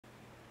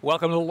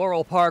Welcome to the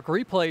Laurel Park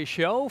Replay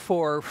Show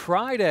for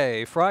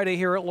Friday. Friday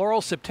here at Laurel,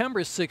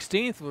 September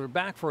 16th. We're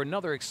back for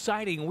another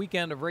exciting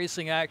weekend of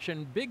racing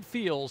action. Big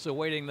fields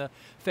awaiting the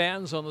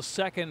fans on the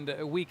second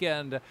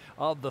weekend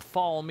of the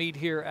fall meet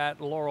here at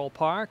Laurel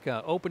Park.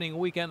 Opening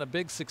weekend, a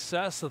big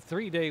success. The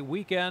three-day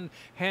weekend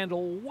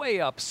handle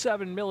way up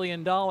 $7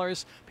 million.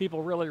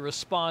 People really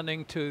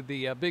responding to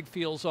the big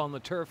fields on the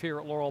turf here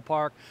at Laurel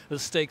Park, the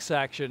stakes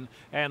action,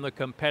 and the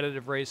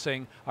competitive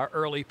racing. Our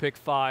early pick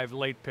 5,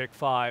 late pick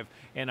 5,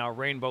 and our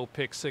rainbow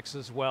pick 6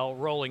 as well,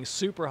 rolling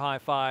super high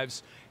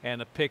fives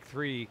and a pick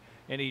 3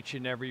 in each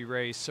and every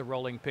race, so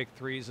rolling pick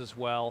 3s as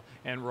well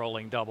and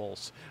rolling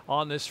doubles.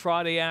 On this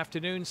Friday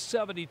afternoon,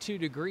 72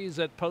 degrees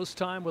at post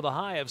time with a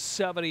high of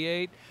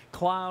 78,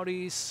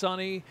 cloudy,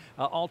 sunny,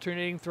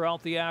 alternating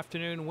throughout the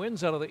afternoon.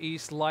 Winds out of the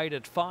east light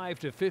at 5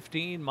 to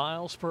 15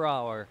 miles per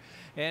hour.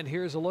 And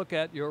here's a look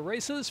at your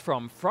races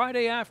from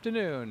Friday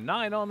afternoon.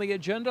 9 on the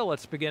agenda.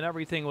 Let's begin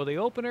everything with the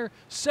opener.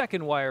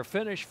 Second wire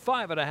finish,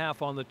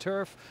 5.5 on the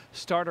turf.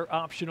 Starter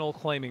optional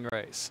claiming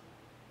race.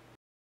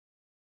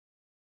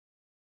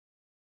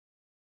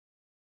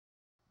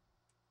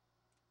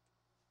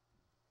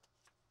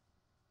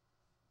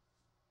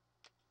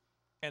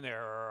 And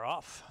they're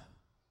off.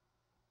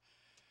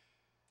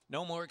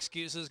 No More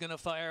Excuses going to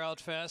fire out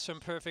fast from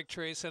Perfect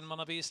Trace and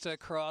Monte Vista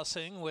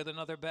Crossing with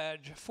another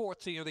badge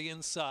fourth near the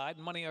inside.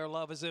 Money Our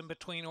Love is in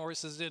between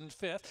horses in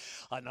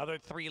fifth. Another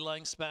 3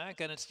 lengths back,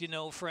 and it's You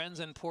Know Friends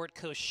and Port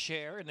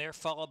Cochere, and they're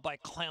followed by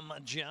Clam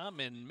Jam,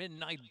 and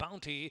Midnight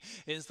Bounty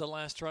is the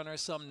last runner,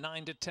 some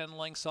 9 to 10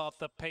 lengths off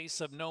the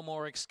pace of No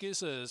More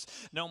Excuses.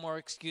 No More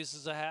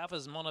Excuses a half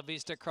as Monte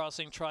Vista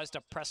Crossing tries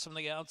to press from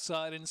the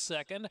outside in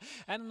second,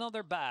 and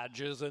another badge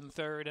is in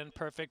third, and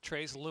Perfect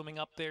Trace looming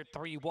up there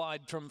 3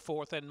 wide from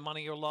fourth, and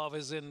Money Your Love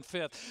is in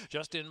fifth.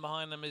 Just in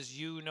behind them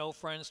is You Know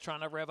Friends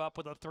trying to rev up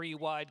with a 3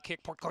 wide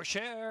kick. Port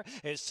Cochere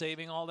is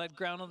saving all that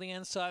ground on the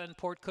inside, and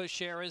Port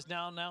Cochere is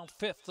now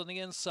fifth on the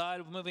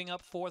inside, moving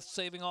up fourth,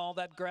 saving all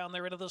that ground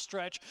there into the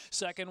stretch.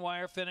 Second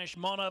wire finish,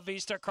 Monte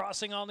Vista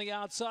Crossing on the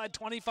outside,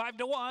 25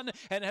 to 1,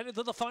 and headed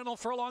to the final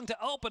furlong to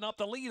open up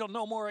the lead on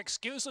No More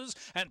Excuses,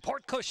 and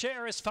Port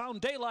Cochere has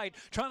found daylight,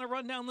 trying to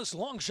run down this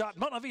long shot.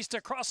 Monte Vista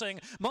Crossing,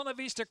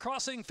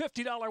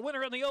 $50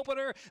 winner in the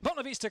opener.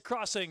 Monte Vista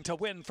Crossing to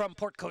win from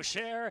Port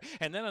Cochere,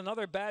 and then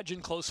another badge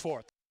in close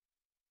fourth.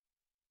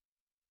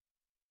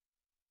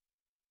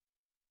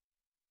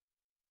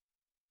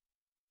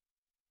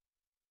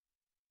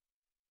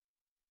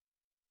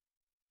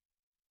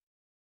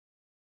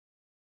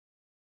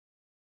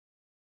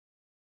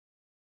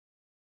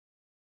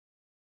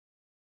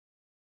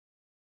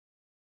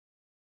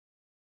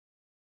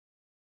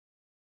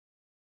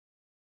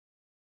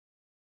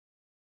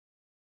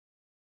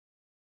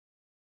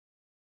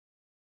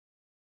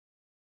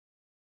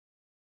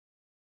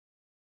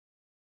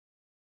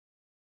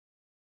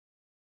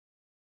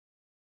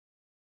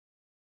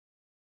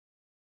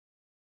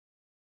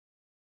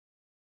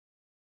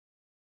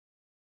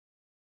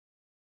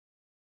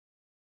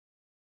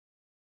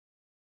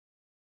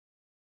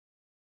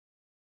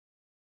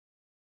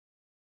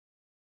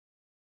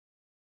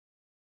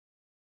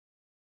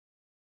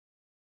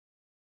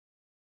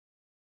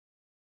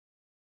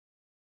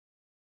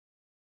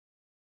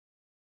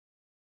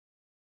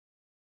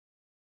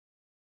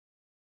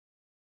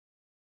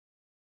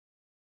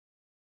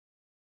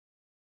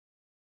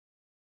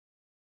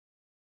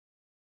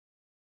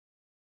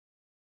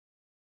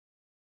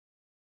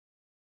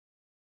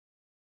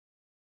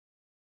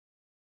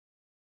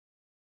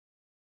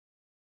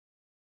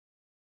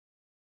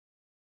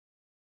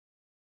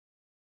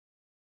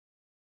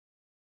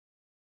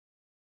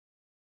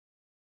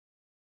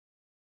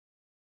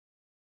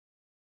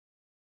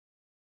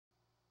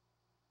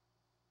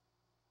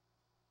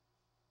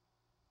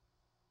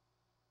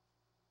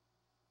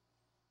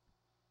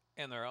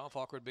 And they're off.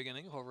 Awkward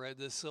beginning for Red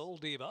the Soul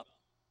Diva.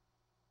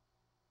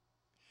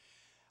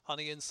 On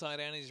the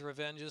inside, Annie's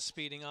Revenge is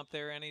speeding up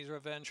there. Annie's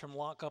Revenge from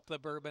Lock Up the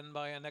Bourbon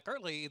by a neck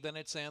early. Then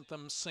it's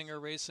Anthem Singer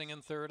racing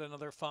in third,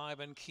 another 5,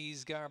 and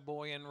Keys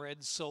Garboy and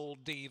Red Soul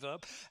Diva.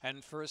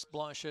 And First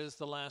Blush is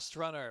the last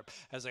runner.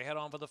 As they head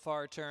on for the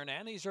far turn,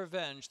 Annie's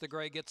Revenge, the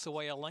gray gets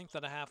away a length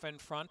and a half in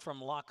front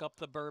from Lock Up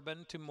the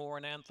Bourbon to Moore,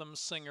 and Anthem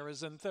Singer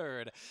is in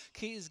third.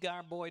 Keys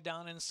Garboy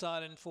down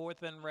inside in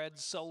fourth, and Red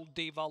Soul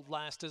Diva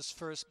last is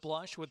First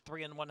Blush with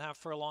 3 1/2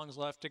 furlongs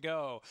left to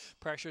go.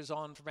 Pressure's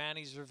on from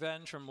Annie's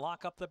Revenge from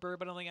Lock Up the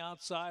Bourbon on the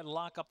outside.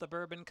 Lock Up the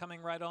Bourbon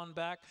coming right on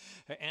back.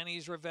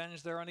 Annie's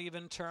Revenge, they're on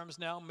even terms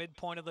now,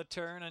 midpoint of the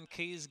turn, and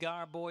Keys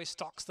Garboy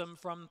stalks them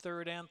from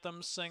third.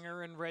 Anthem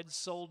Singer and Red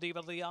Soul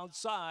Diva to the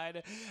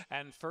outside,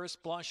 and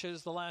First Blush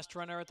is the last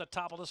runner at the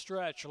top of the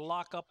stretch.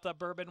 Lock Up the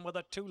Bourbon with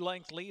a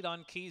 2-length lead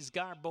on Keys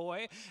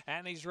Garboy.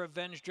 Annie's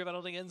Revenge driven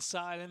on the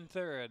inside in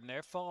third, and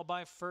they're followed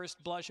by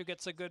First Blush, who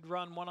gets a good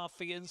run, one off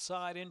the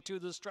inside into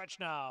the stretch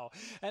now,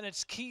 and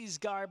it's Keys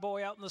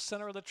Garboy out in the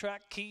center of the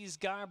track. Keys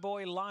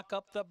Garboy, Lock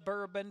Up the the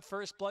Bourbon.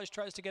 First Blush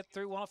tries to get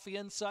through off the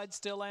inside.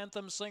 Still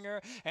Anthem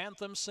Singer.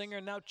 Anthem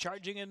Singer now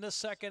charging into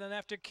second. And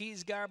after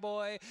Keys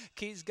Garboy,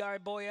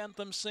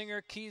 Anthem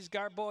Singer, Keys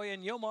Garboy,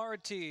 and Yoma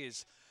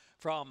Ortiz.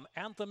 From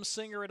Anthem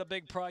Singer at a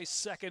big price,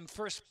 second.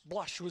 First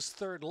Blush was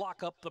third.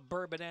 Lock up the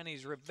Bourbon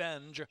Annie's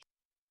Revenge.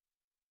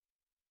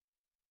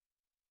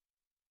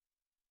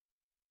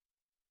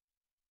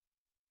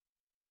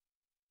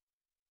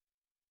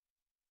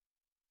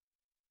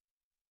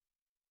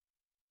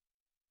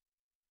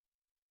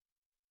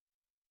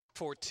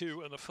 For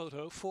 2 and a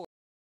photo for.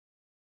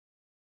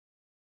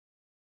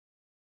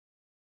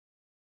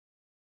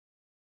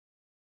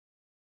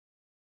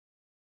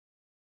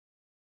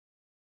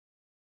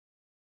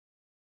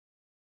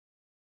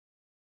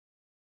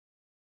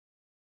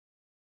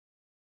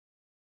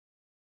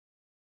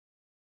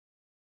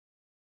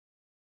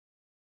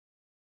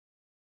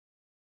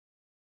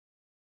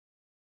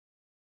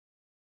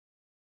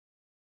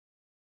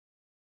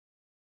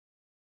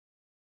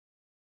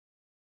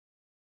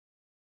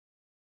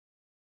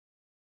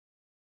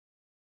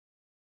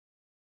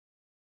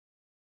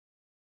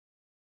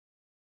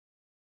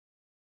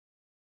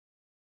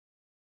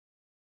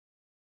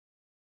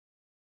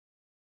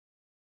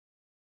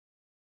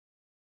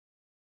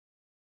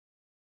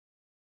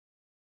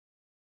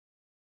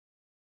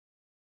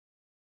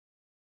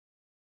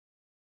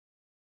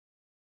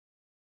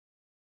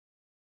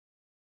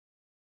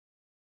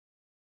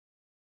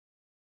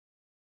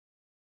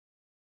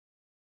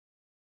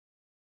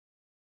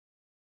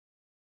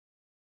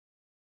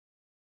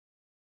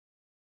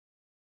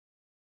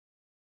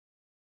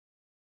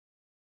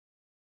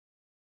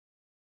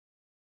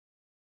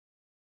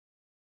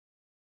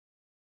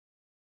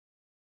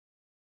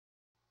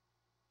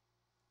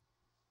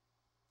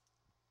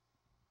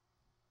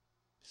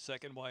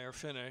 Second wire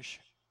finish.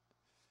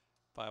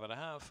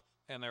 5.5,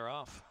 and they're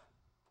off.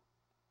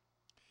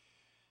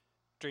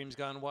 Dreams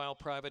Gone Wild,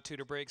 Private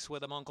Tutor breaks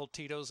with him. Uncle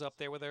Tito's up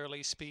there with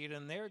early speed,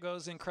 and there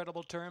goes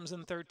Incredible Terms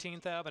in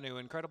 13th Avenue.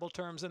 Incredible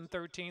Terms in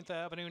 13th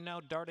Avenue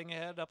now darting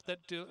ahead up that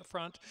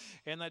front,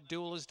 and that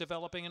duel is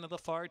developing into the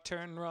far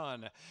turn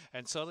run.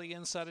 And so the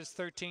inside is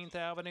 13th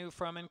Avenue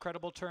from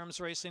Incredible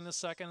Terms racing the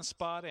second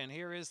spot, and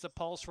here is the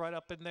Pulse right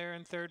up in there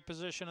in third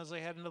position as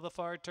they head into the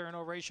far turn.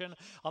 Oration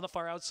on the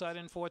far outside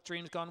in fourth.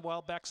 Dreams Gone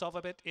Wild backs off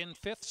a bit in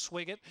fifth.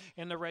 Swigget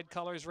in the red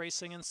colors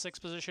racing in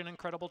sixth position.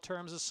 Incredible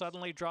Terms has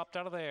suddenly dropped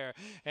out of there.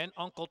 And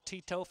Uncle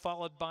Tito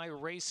followed by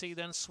Racy,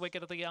 then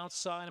Swigget at the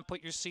outside, and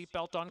put your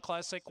seatbelt on.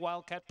 Classic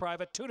Wildcat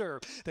Private Tutor.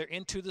 They're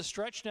into the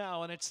stretch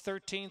now, and it's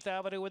 13th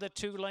Avenue with a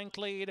 2-length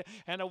lead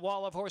and a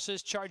wall of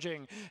horses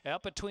charging.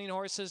 Up between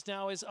horses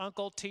now is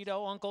Uncle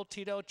Tito. Uncle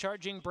Tito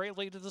charging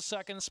bravely to the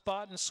second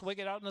spot, and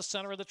Swigget out in the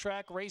center of the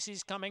track.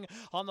 Racy's coming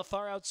on the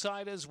far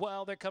outside as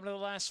well. They're coming to the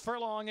last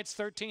furlong. It's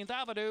 13th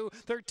Avenue.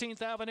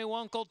 13th Avenue,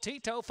 Uncle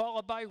Tito,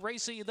 followed by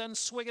Racy, then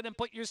Swigget, and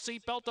put your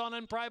seatbelt on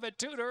in Private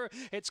Tutor.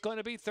 It's going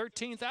to be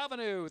 13th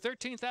Avenue.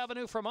 13th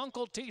Avenue from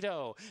Uncle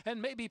Tito, and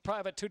maybe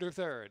Private Tutor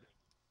third.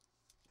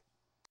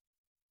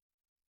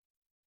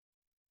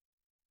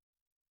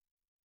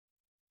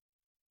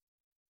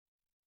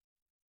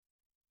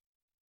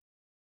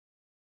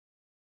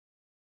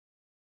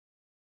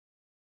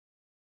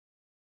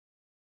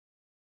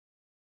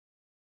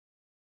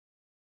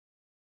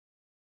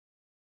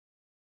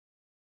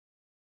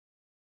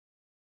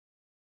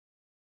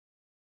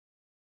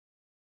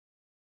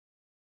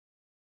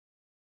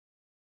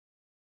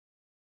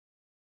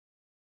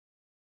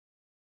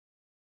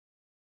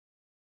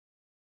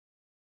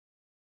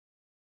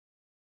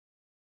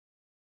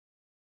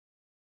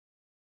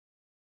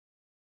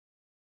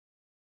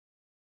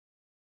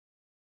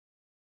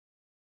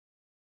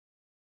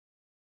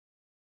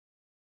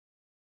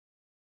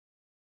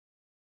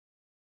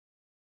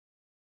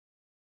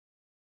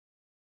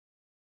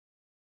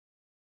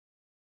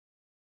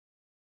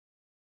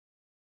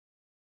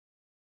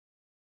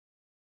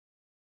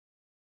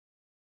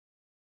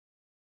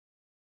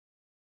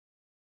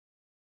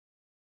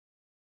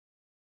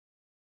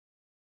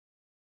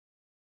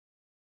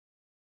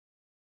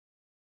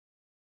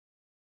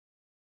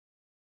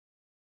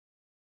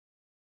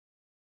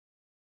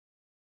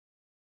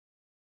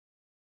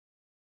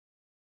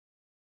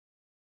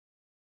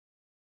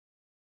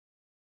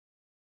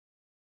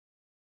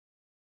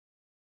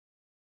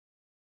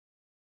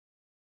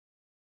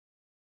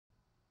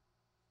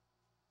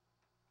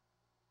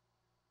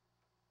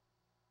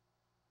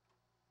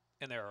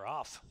 And they're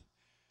off.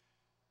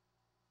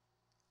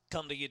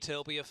 Come to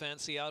Utopia,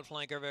 Fancy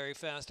Outflanker very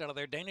fast out of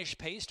their Danish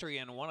Pastry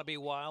and Wannabe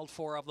Wild,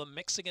 4 of them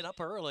mixing it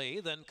up early,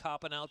 then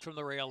copping out from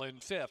the rail in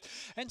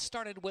fifth. And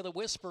started with a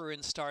whisper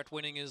in start,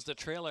 winning is the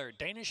trailer.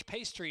 Danish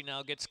Pastry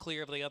now gets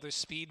clear of the other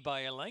speed by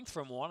a length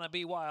from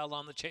Wannabe Wild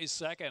on the chase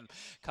second.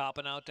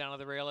 Copping out down to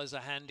the rail is a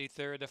handy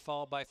third,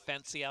 followed by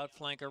Fancy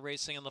Outflanker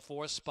racing in the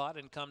fourth spot,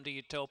 and Come to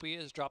Utopia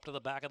is dropped to the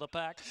back of the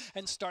pack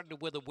and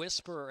started with a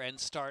whisper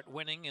and start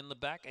winning in the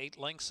back, 8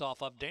 lengths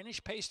off of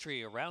Danish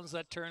Pastry. Rounds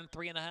that turn,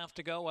 3.5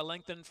 to go. a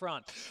length in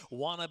front.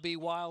 Wanna Be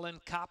Wild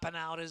and Coppin'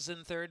 Out is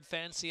in third.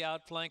 Fancy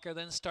Outflanker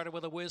then started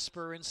with a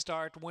whisper and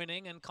start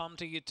winning and come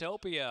to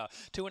Utopia.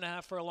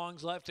 2.5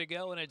 furlongs left to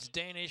go, and it's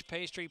Danish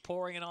Pastry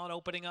pouring it on,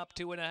 opening up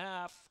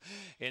 2.5.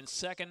 In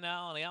second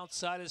now on the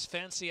outside is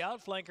Fancy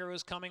Outflanker,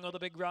 who's coming with a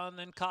big run,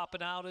 and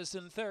Coppin' Out is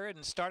in third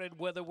and started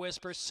with a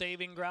whisper,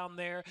 saving ground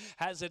there,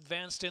 has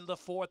advanced in the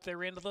fourth.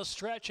 They're into the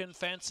stretch, and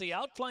Fancy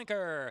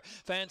Outflanker.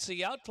 Fancy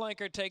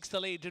Outflanker takes the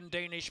lead in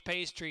Danish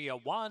Pastry. A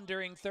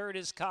wandering third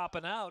is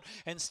Coppin' Out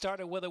and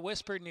started with a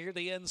whisper near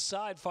the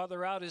inside.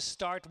 Farther out is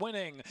Start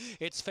Winning.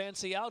 It's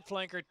Fancy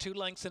Outflanker 2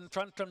 lengths in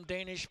front from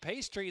Danish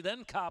Pastry,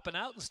 then Coppin'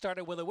 Out and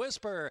started with a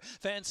whisper.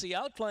 Fancy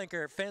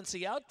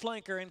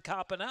Outflanker and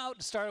Coppin'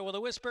 Out started with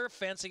a whisper.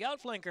 Fancy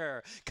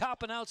Outflanker.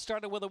 Coppin' Out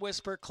started with a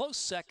whisper, close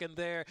second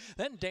there.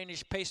 Then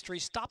Danish Pastry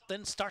stopped,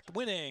 then Start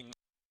Winning.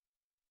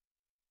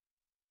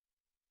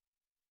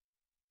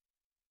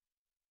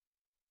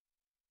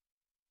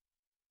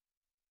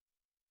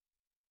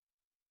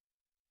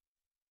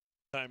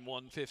 Time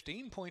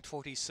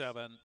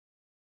 1:15.47.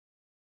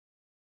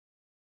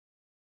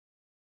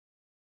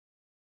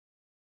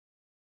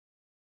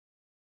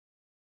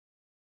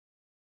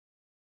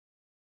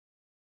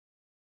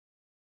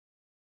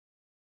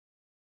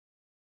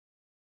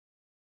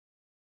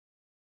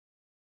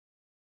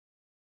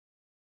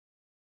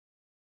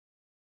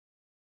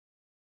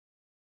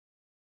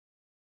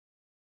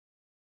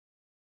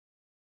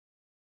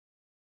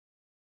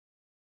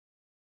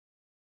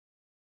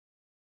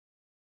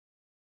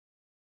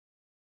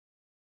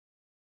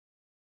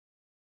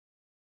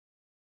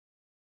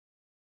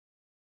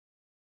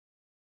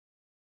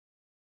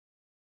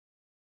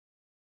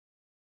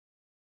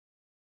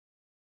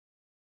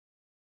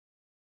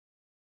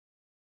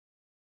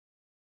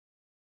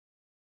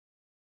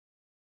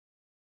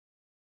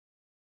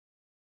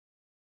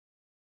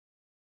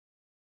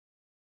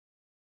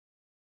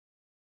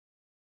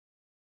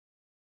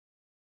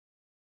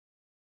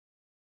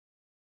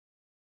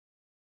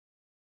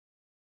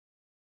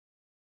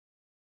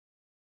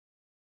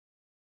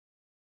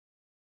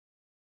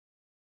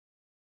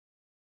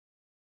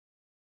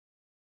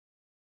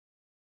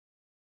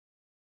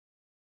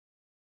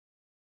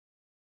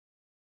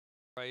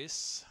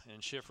 Price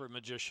and Schiffer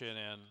Magician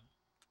and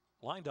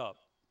lined up.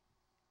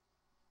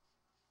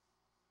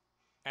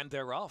 And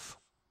they're off.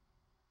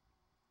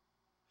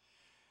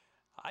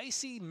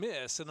 Icy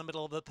Miss in the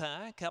middle of the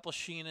pack.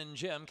 Capuchin and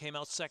Gem came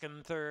out second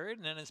and third.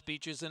 And then it's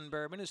Beaches and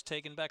Bourbon is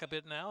taken back a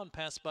bit now and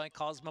passed by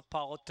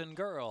Cosmopolitan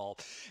Girl.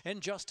 And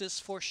Justice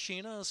for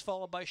Sheena is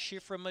followed by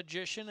Schiffer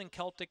Magician, and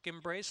Celtic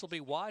Embrace will be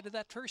wide of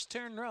that first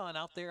turn run.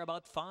 Out there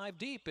about 5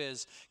 deep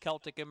is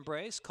Celtic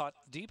Embrace, caught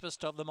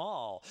deepest of them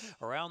all.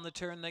 Around the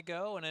turn they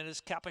go, and it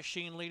is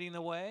Capuchin leading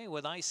the way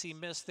with Icy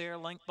Miss there,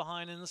 length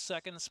behind in the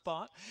second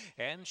spot.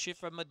 And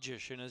Schiffer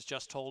Magician is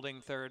just holding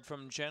third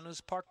from Jen,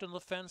 who's parked on the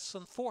fence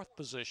in fourth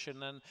position.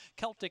 And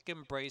Celtic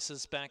Embrace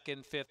is back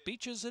in fifth.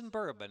 Beaches and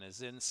Bourbon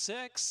is in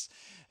sixth.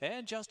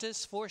 And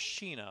Justice for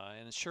Sheena.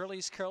 And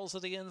Shirley's Curls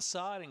at the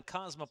inside. And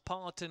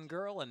Cosmopolitan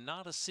Girl and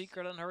Not a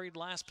Secret unhurried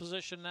last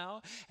position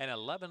now. And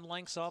 11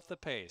 lengths off the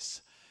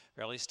pace.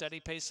 Fairly steady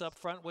pace up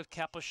front with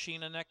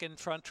Capuchin neck in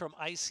front from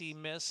Icy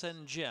Miss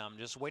and Gem.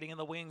 Just waiting in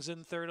the wings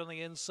in third on the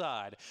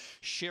inside.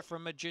 Schiffer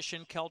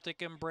Magician,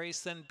 Celtic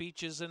Embrace, then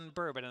Beaches and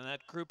Bourbon. And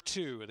that group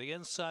 2. The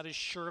inside is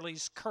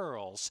Shirley's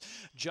Curls.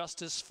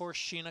 Justice for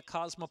Sheena,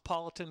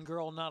 Cosmopolitan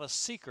Girl, Not a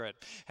Secret.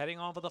 Heading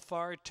off of the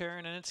far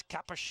turn, and it's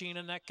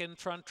Capuchin neck in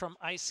front from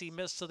Icy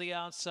Miss to the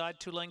outside.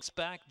 2 lengths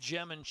back,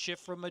 Gem and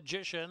Schiffer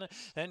Magician.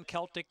 Then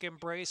Celtic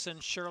Embrace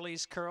and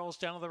Shirley's Curls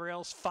down to the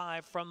rails.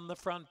 5 from the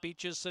front,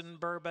 Beaches and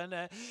Bourbon.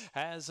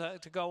 Has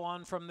to go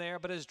on from there,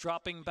 but is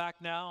dropping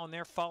back now, and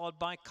they're followed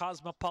by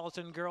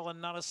Cosmopolitan Girl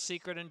and Not a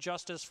Secret and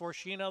Justice for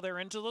Sheena. They're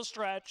into the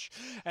stretch,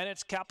 and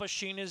it's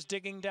Capuchin is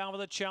digging down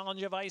with a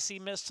challenge of Icy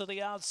Miss to the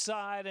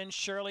outside, and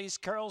Shirley's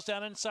Curls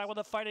down inside with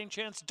a fighting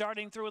chance,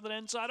 darting through with an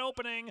inside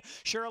opening.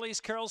 Shirley's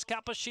Curls,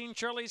 Capuchin,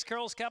 Shirley's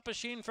Curls,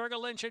 Capuchin,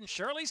 Fergal Lynch, and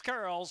Shirley's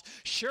Curls.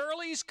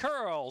 Shirley's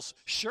Curls,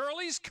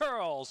 Shirley's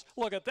Curls.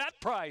 Look at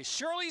that price.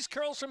 Shirley's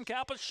Curls from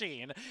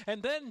Capuchin,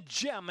 and then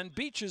Gem and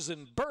Beaches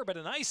and Bourbon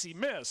and Icy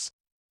Miss.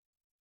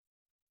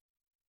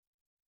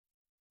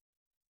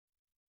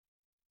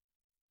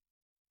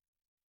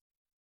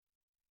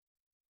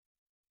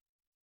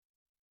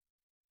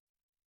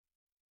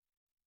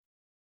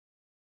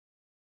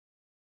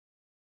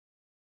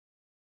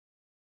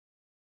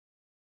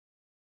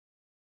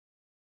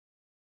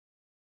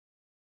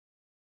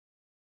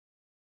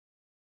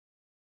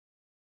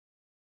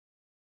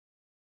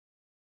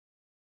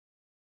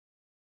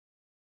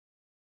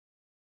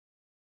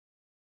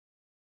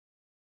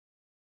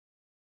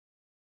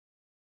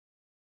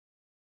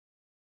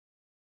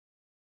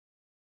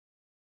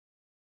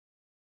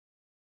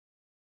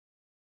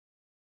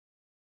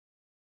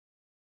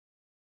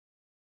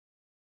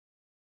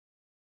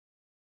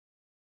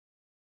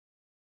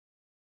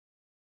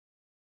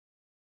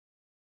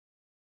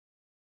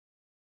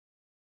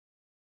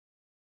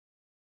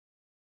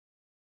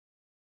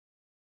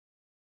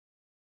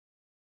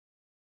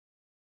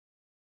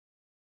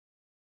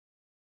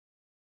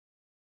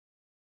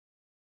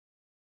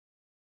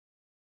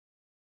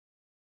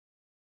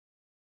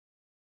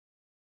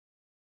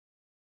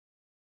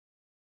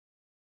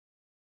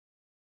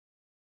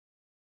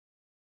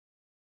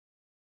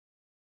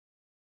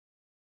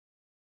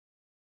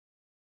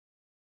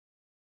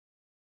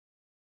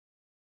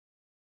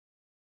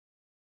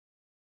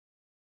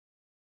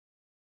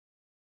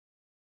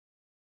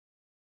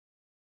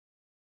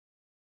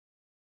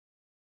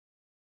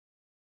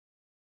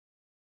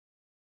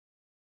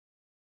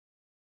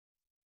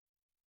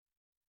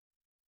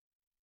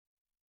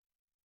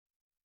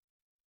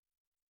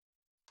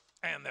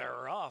 And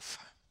they're off.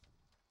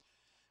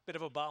 Bit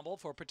of a bobble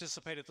for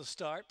participate at the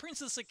start.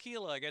 Princess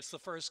Aquila gets the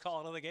first call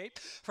out of the gate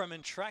from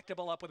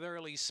Intractable up with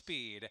early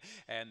speed.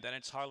 And then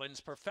it's Harlan's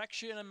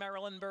Perfection and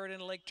Maryland Bird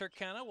and Lake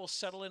Turkana will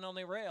settle in on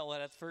the rail at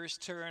that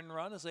first turn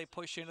run as they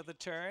push into the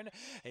turn.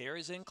 Here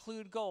is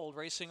Include Gold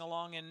racing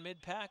along in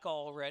mid-pack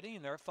already,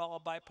 and they're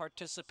followed by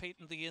Participate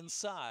in the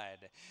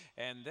inside.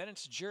 And then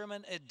it's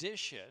German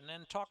Edition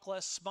and Talk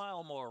Less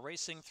Smile More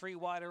racing 3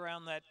 wide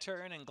around that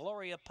turn, and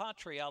Gloria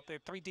Patri out there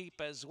 3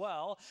 deep as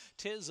well.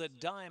 Tis a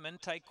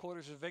Diamond, tight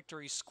quarters of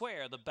Victory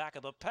Square, the back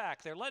of the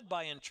pack. They're led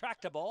by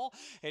Intractable.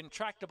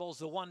 Intractable's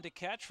the one to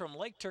catch from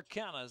Lake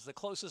Turkana as the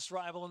closest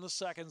rival in the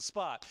second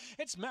spot.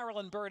 It's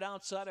Maryland Bird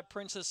outside of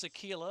Princess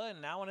Aquila,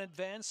 and now in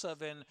advance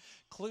of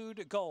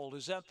Include Gold,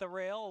 who's at the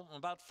rail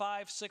about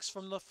 5-6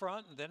 from the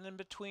front. And then in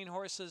between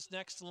horses,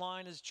 next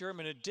line is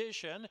German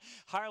Edition,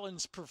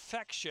 Harlan's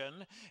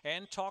Perfection,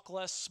 and Talk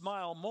Less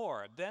Smile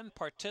More. Then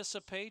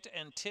Participate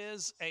and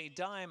Tis a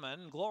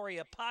Diamond,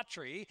 Gloria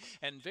Patri,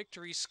 and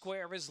Victory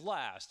Square is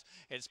last.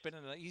 It's been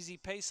an easy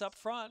pace up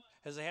front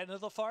as they head into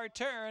the far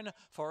turn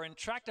for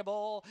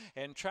Intractable.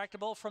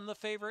 Intractable from the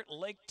favorite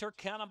Lake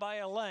Turkana by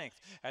a length.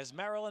 As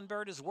Maryland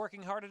Bird is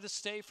working harder to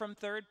stay from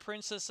third,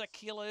 Princess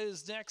Aquila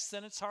is next.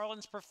 Then it's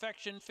Harlan's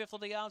Perfection, fifth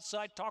on the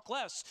outside. Talk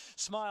Less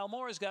Smile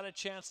More has got a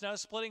chance now.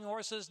 Splitting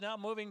horses now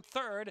moving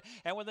third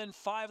and within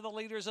 5 of the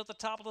leaders at the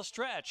top of the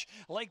stretch.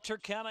 Lake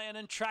Turkana and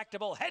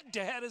Intractable head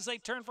to head as they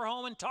turn for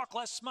home, and Talk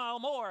Less Smile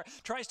More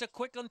tries to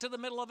quicken to the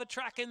middle of the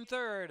track in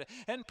third.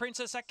 And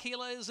Princess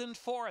Aquila is in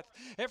fourth.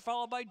 They're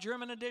followed by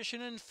German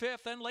Edition in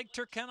fifth, and Lake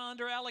Turkana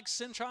under Alex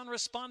Cintron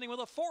responding with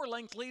a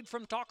 4-length lead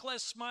from Talk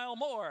Less Smile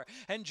More.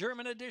 And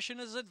German Edition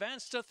is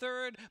advanced to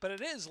third, but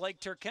it is Lake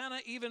Turkana,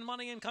 even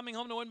money, and coming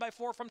home to win by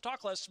 4 from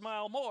Talk Less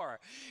Smile More.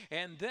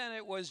 And then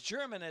it was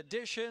German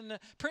Edition,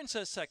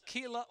 Princess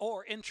Aquila,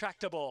 or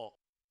Intractable.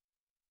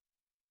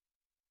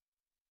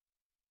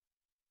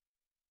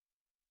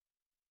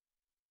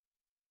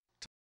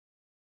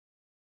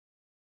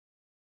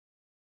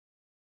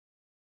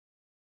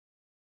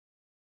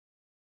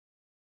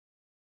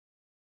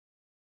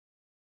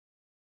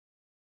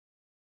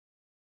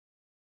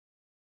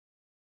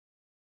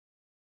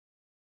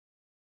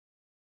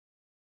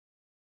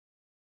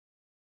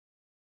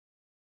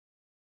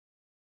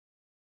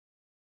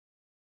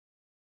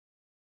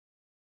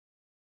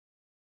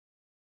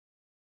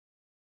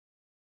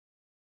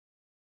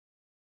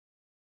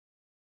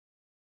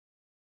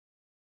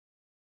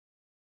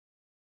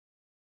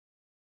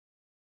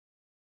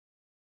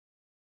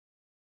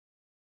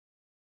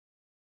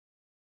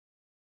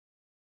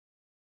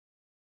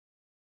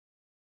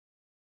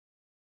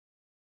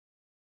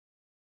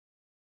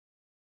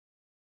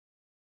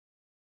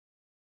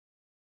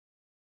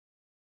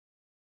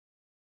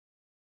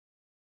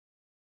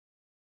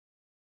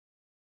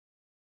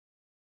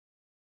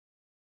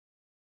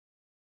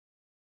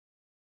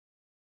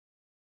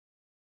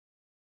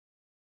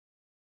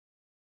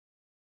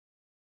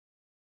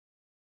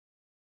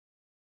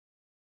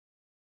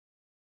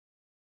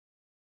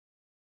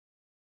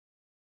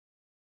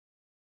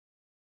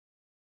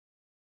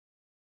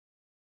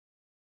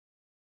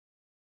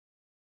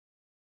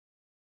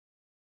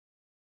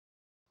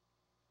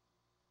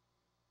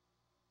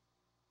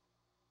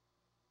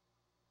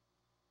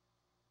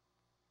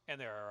 And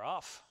they're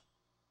off.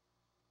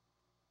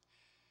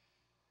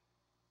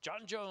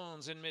 John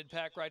Jones in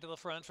mid-pack right to the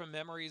front from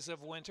Memories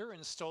of Winter,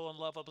 and Stolen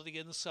Love up to the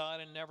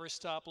inside and Never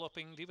Stop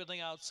Looking deep on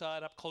the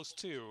outside up close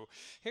to.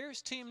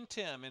 Here's Team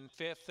Tim in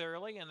fifth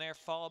early, and they're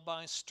followed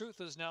by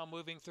Struth is now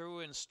moving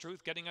through, and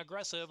Struth getting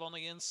aggressive on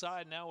the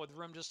inside now with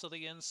room just to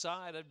the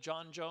inside of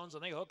John Jones,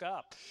 and they hook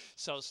up.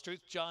 So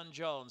Struth, John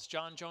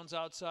Jones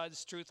outside,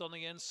 Struth on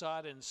the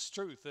inside, and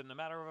Struth in a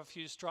matter of a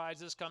few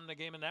strides has come to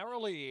game a narrow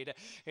lead.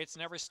 It's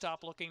Never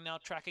Stop Looking now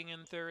tracking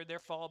in third. They're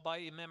followed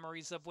by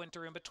Memories of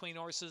Winter in between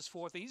horses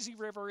fourth. Easy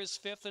River is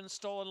fifth, and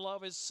Stolen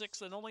Love is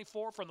sixth, and only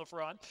 4 from the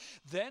front.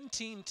 Then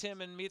Team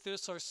Tim and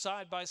Methus are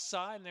side by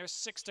side, and there's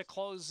 6 to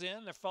close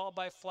in. They're followed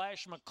by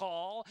Flash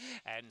McCall,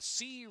 and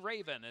Sea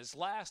Raven is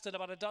last at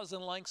about a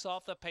dozen lengths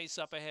off the pace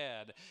up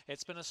ahead.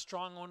 It's been a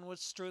strong one with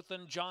Struth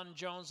and John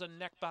Jones, and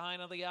neck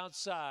behind on the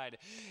outside.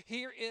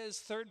 Here is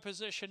third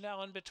position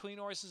now in between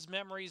horses,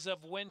 Memories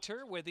of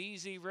Winter, with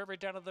Easy River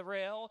down to the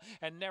rail,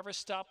 and Never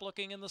Stop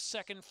Looking in the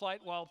second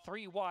flight, while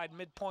 3 wide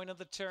midpoint of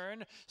the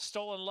turn.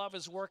 Stolen Love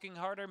is working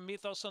harder.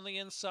 Mythos on the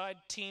inside.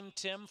 Team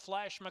Tim.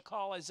 Flash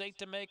McCall has 8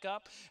 to make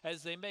up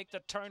as they make the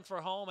turn for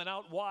home, and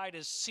out wide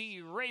is Sea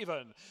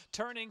Raven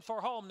turning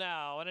for home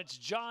now, and it's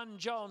John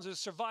Jones who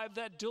survived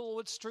that duel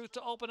with Struth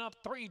to open up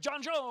 3.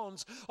 John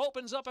Jones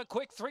opens up a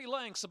quick 3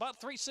 lengths, about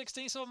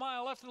 3/16 of a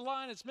mile left of the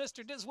line. It's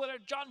Mr.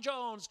 Diswitter, John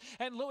Jones,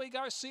 and Louis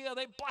Garcia.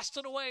 They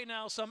blasted away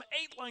now, some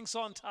 8 lengths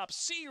on top.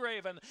 Sea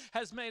Raven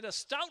has made a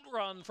stout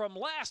run from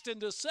last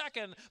into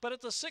second, but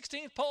at the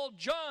 16th pole,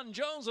 John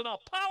Jones in a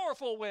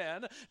powerful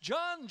win.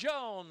 John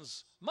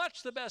Jones,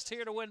 much the best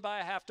here to win by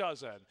a half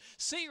dozen.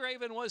 Sea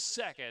Raven was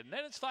second.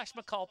 Then it's Flash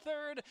McCall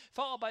third,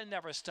 followed by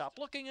Never Stop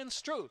Looking and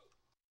Struth.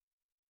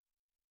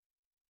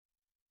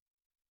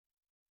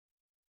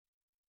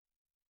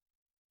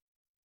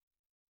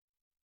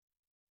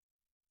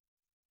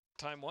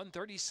 Time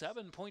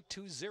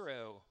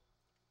 1:37.20.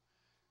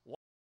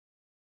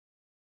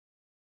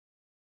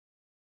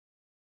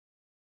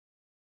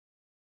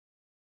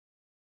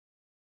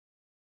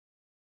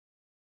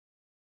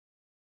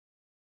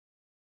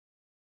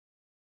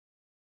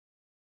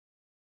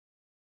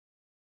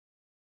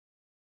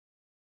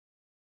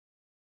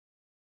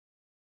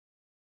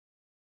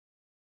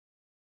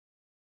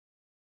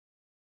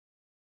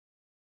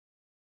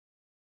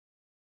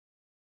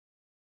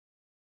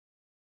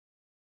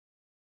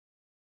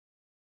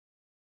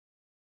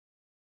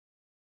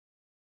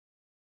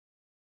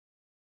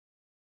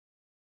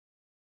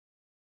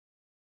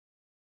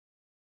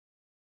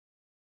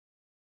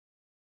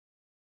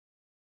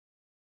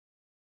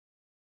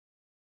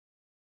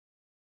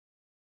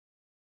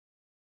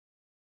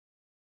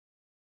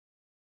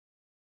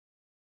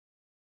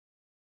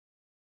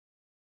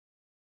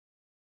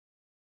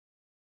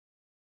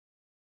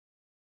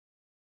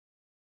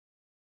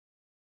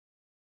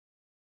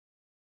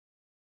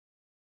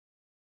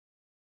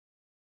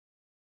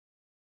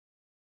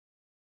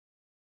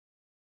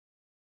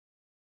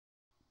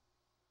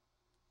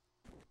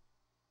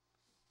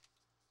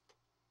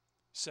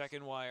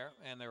 Second wire,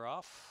 and they're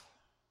off.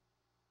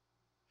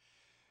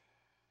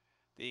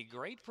 The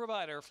Great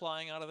Provider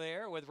flying out of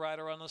there with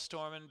Rider on the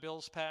Storm and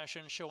Bill's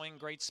Passion showing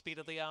great speed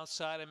at the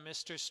outside, and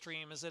Mr.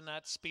 Stream is in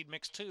that speed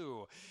mix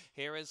too.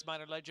 Here is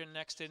Minor Legend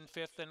next in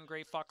fifth, and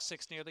Gray Fox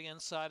 6 near the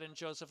inside, and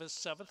Joseph is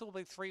seventh. Will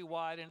be 3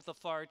 wide into the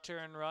far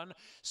turn run.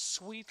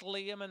 Sweet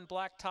Liam and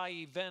Black Tie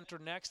Event are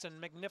next, and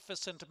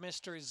Magnificent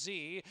Mr.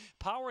 Z.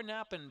 Power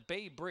Nap and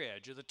Bay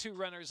Bridge are the 2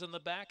 runners in the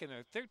back, and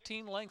they're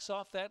 13 lengths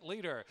off that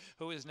leader,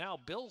 who is now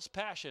Bill's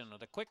Passion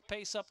at a quick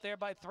pace up there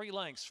by 3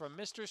 lengths from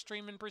Mr.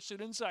 Stream in pursuit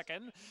in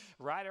second.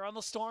 Rider on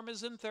the Storm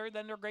is in third,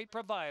 then their Great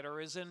Provider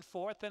is in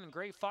fourth, and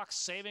Gray Fox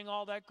saving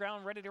all that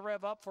ground, ready to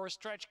rev up for a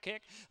stretch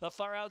kick. The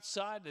far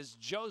outside is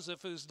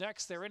Joseph, who's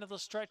next. They're into the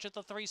stretch at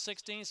the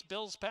 3/16.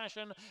 Bill's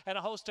Passion and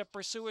a host of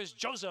pursuers.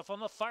 Joseph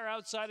on the far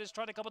outside is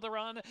trying to come with the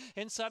run.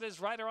 Inside is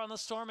Rider on the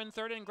Storm in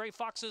third, and Gray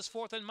Fox is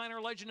fourth, and Minor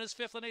Legend is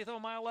fifth, and eighth. A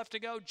mile left to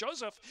go.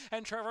 Joseph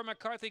and Trevor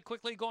McCarthy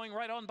quickly going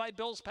right on by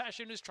Bill's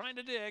Passion, who's trying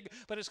to dig,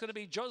 but it's going to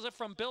be Joseph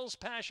from Bill's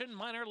Passion,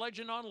 Minor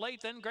Legend on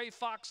late, then Gray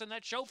Fox in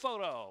that show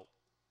photo.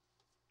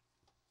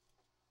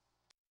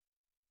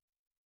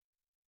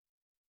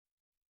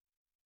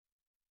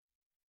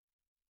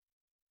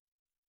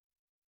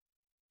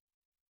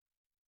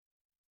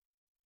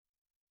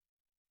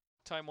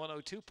 Time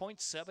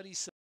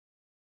 1:02.77.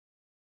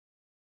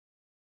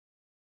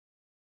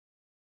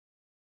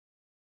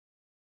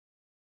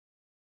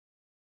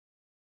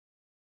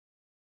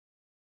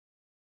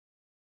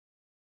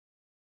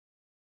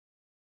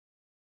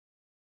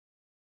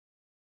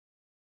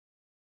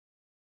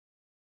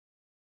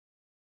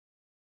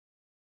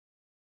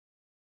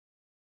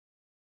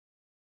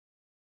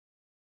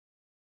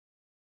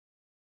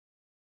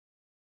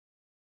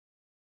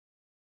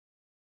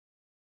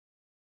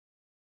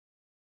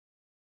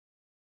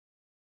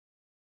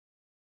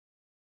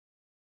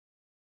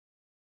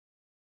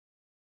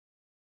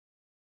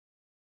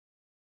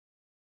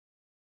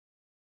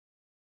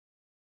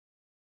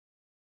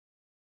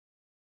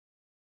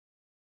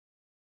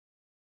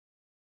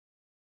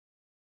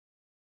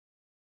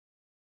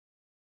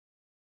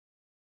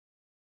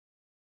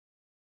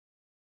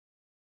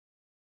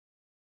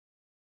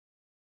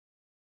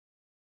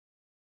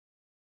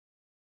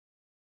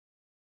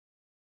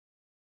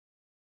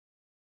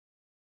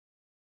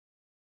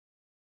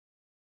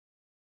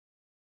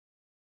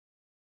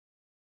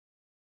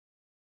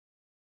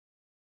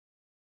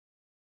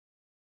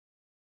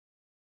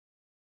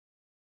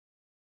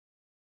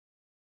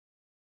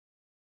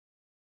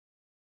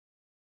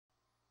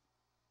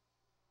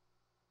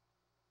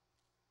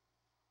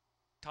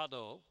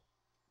 Tado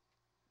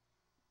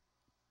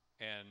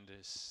and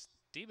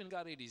Stephen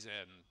Gaudides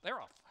in. They're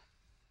off.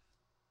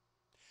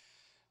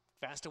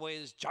 Fast away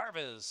is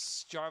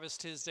Jarvis. Jarvis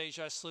Tis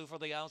Deja Slew for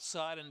the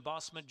outside, and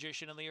Boss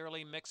Magician in the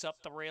early mix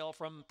up the rail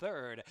from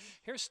third.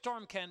 Here's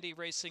Storm Candy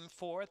racing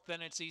fourth,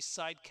 then it's East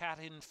Side Cat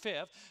in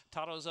fifth.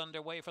 Toto's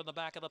underway from the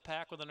back of the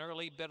pack with an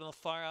early bit on the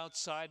far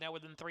outside, now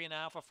within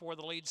 3.5 or 4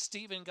 the lead.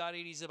 Stephen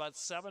Gaudides about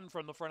 7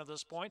 from the front of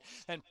this point,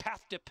 and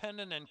Path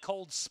Dependent and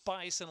Cold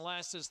Spice, and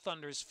last is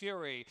Thunder's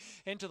Fury.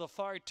 Into the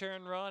far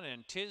turn run,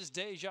 and Tis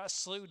Deja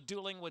Slew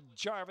dueling with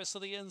Jarvis to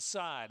the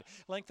inside.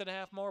 Length and a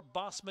half more,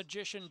 Boss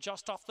Magician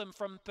just off them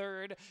from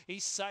third.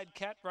 East Side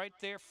Cat right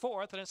there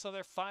fourth, and it's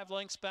another 5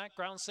 lengths back.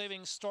 Ground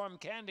saving Storm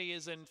Candy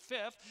is in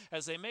fifth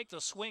as they make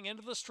the swing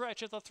into the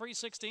stretch at the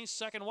 3/16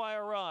 second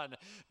wire run.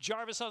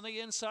 Jarvis on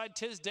the inside,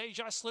 Tis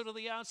Deja Slew to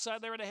the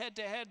outside. They're in a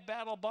head-to-head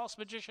battle. Boss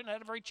Magician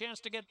had every chance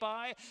to get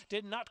by,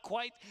 did not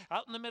quite.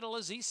 Out in the middle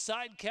is East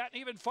Side Cat,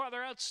 and even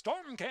farther out,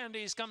 Storm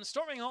Candy's come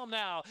storming home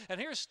now. And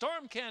here's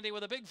Storm Candy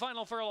with a big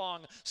final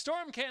furlong.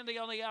 Storm Candy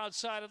on the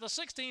outside at the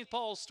 16th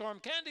pole.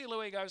 Storm Candy,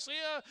 Louis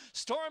Garcia.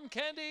 Storm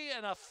Candy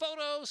and a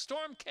photo.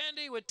 Storm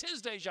Candy with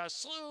Tis Deja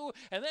Slew,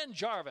 and then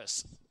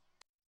Jarvis.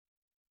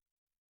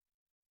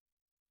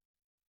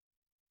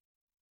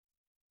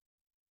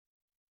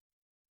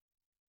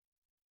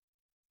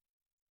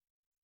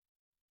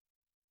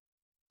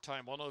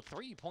 Time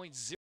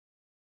 103.0.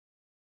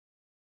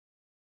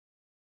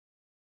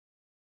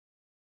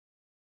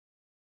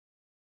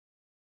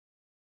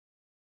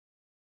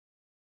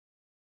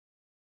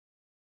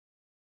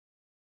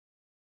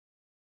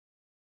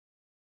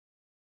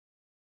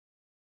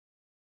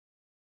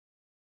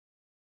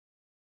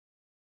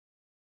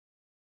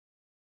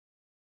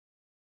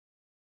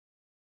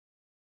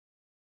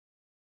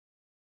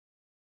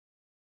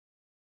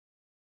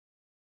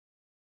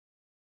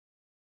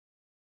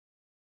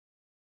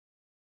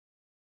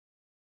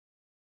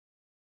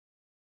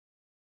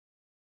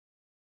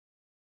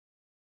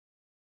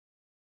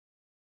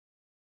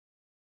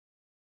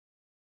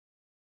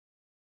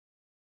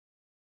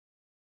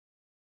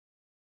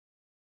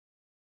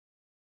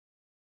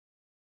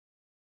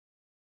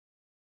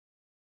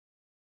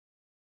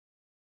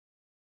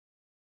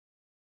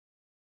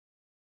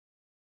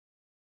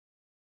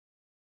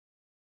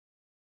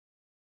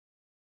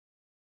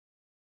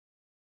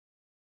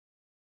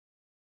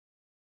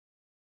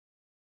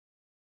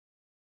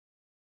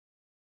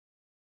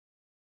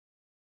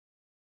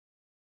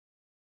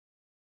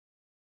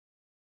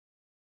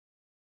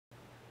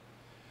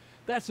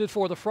 That's it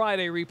for the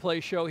Friday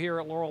replay show here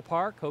at Laurel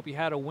Park. Hope you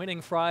had a winning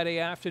Friday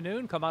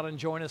afternoon. Come out and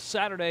join us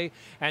Saturday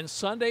and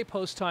Sunday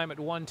post time at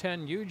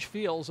 1:10. Huge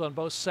fields on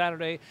both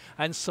Saturday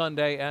and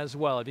Sunday as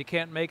well. If you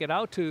can't make it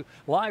out to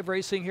live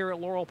racing here at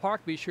Laurel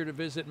Park, be sure to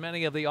visit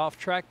many of the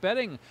off-track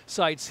betting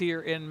sites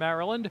here in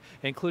Maryland,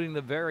 including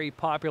the very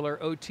popular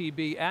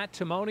OTB at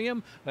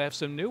Timonium. We have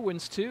some new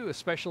ones too,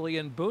 especially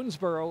in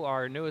Boonesboro,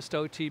 our newest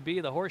OTB,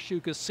 the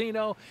Horseshoe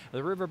Casino, the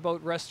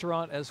Riverboat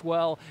Restaurant as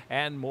well,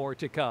 and more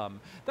to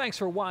come.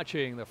 Thanks for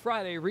watching the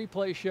Friday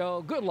replay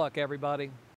show. Good luck, everybody.